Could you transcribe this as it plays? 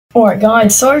Alright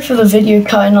guys, sorry for the video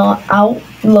cutting out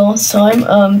last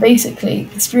time. Basically,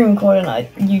 the stream recording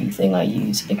thing I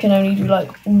use, it can only do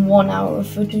like 1 hour of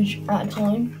footage at a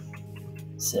time.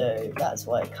 So that's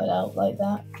why it cut out like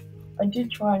that. I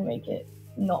did try and make it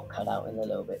not cut out in a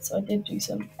little bit, so I did do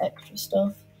some extra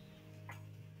stuff.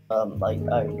 Like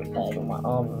I repaired all my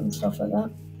armor and stuff like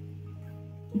that.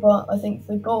 But I think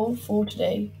the goal for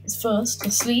today is first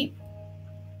to sleep,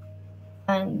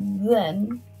 and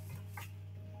then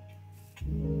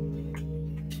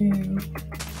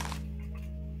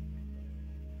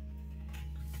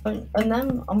and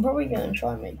then I'm probably going to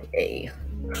try and make a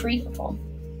creeper farm,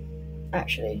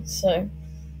 actually. So,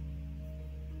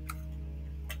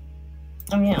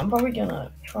 I'm probably going to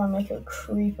try and make a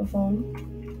creeper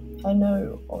farm. I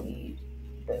know I'll need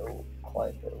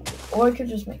quite a bit of wood. Or I could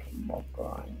just make a mob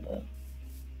grinder.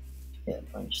 Get a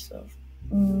bunch of stuff.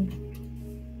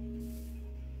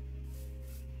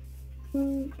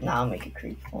 I'll make a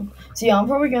creeper farm. So yeah, I'm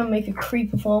probably going to make a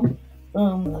creeper farm.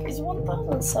 Is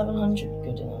 1,700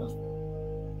 good enough?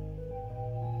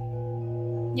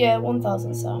 Yeah,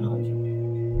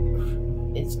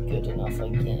 1,700 is good enough, I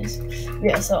guess.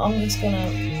 Yeah, so I'm just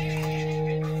gonna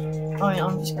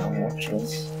watch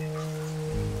this.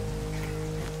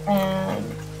 And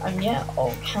yeah,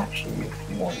 I'll catch you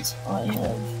once I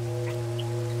have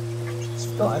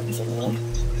got everything there.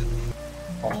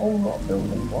 A whole lot of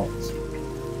building blocks.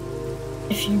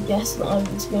 If you guessed that I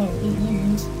was going to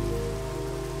use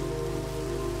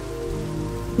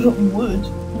wood,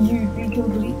 you'd be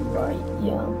completely right.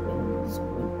 Yeah, I'm going to use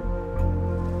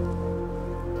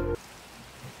wood.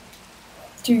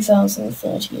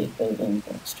 2,038 building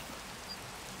blocks.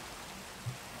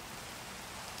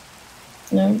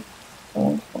 No? Come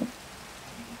on.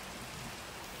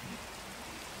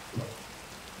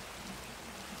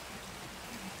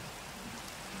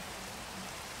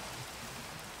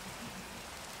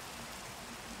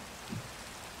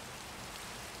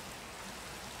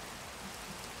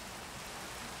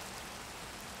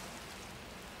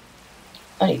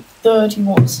 I need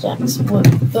 31 stacks of wood.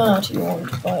 31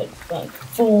 divided by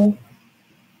 4.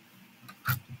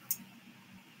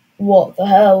 What the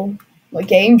hell? My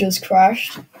game just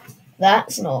crashed.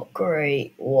 That's not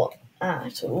great. What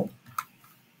at all?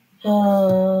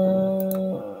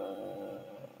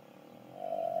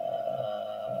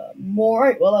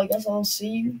 Alright, well, I guess I'll see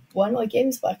you when my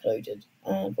game's back loaded.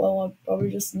 And, well, I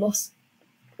probably just lost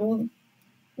all the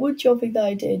wood chopping that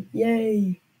I did.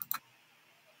 Yay!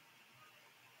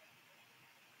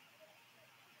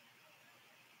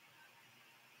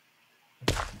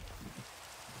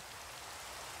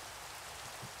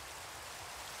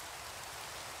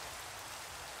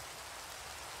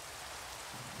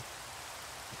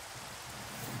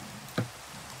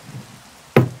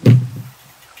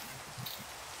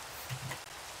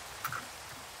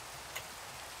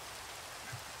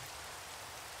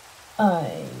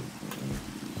 I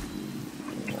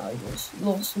just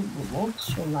lost all the logs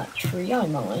from that tree I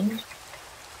mined.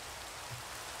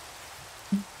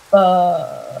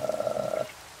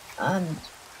 And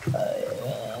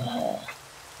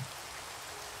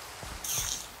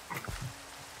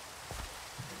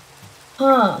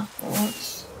well,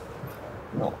 that's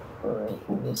not great.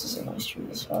 Oh, this is a nice tree.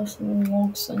 This has some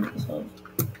log sense of.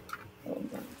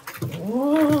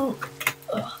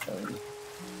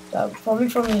 That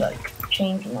would probably like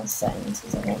changing my settings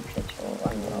because I want it to all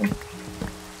run well.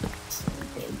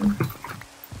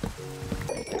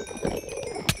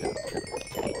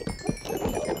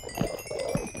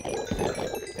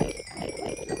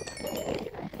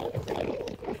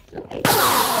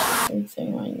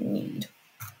 Everything I need.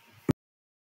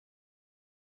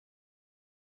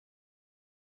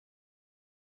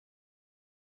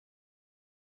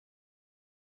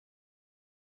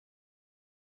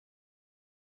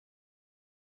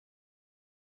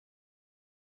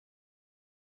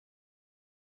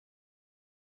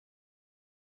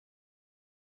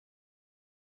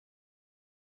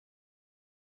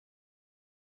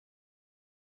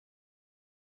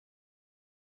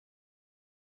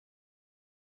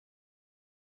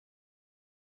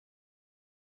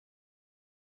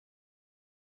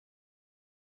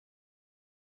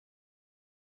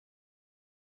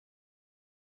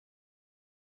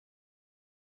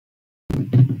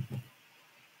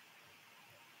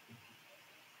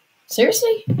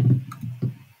 Seriously?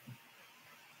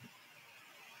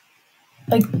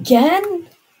 Again?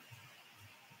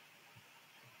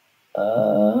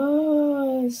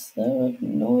 So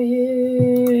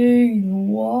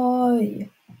annoying. Why?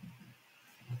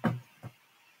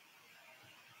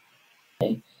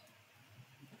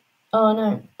 Oh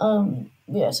no.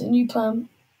 Yeah, so new plan.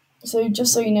 So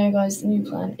just so you know, guys, the new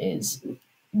plan is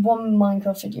one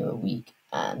Minecraft video a week,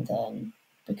 and then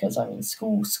because I'm in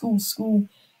school,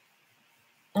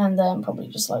 and then probably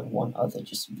just like one other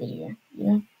just video, you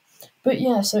know. But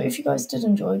yeah, so if you guys did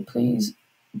enjoy, please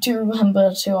do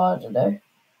remember to, I don't know.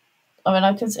 I mean,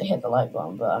 I could say hit the like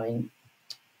button, but I mean,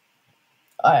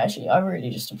 I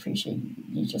really just appreciate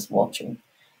you just watching.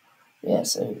 Yeah,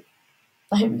 so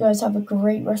I hope you guys have a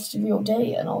great rest of your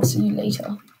day, and I'll see you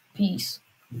later. Peace.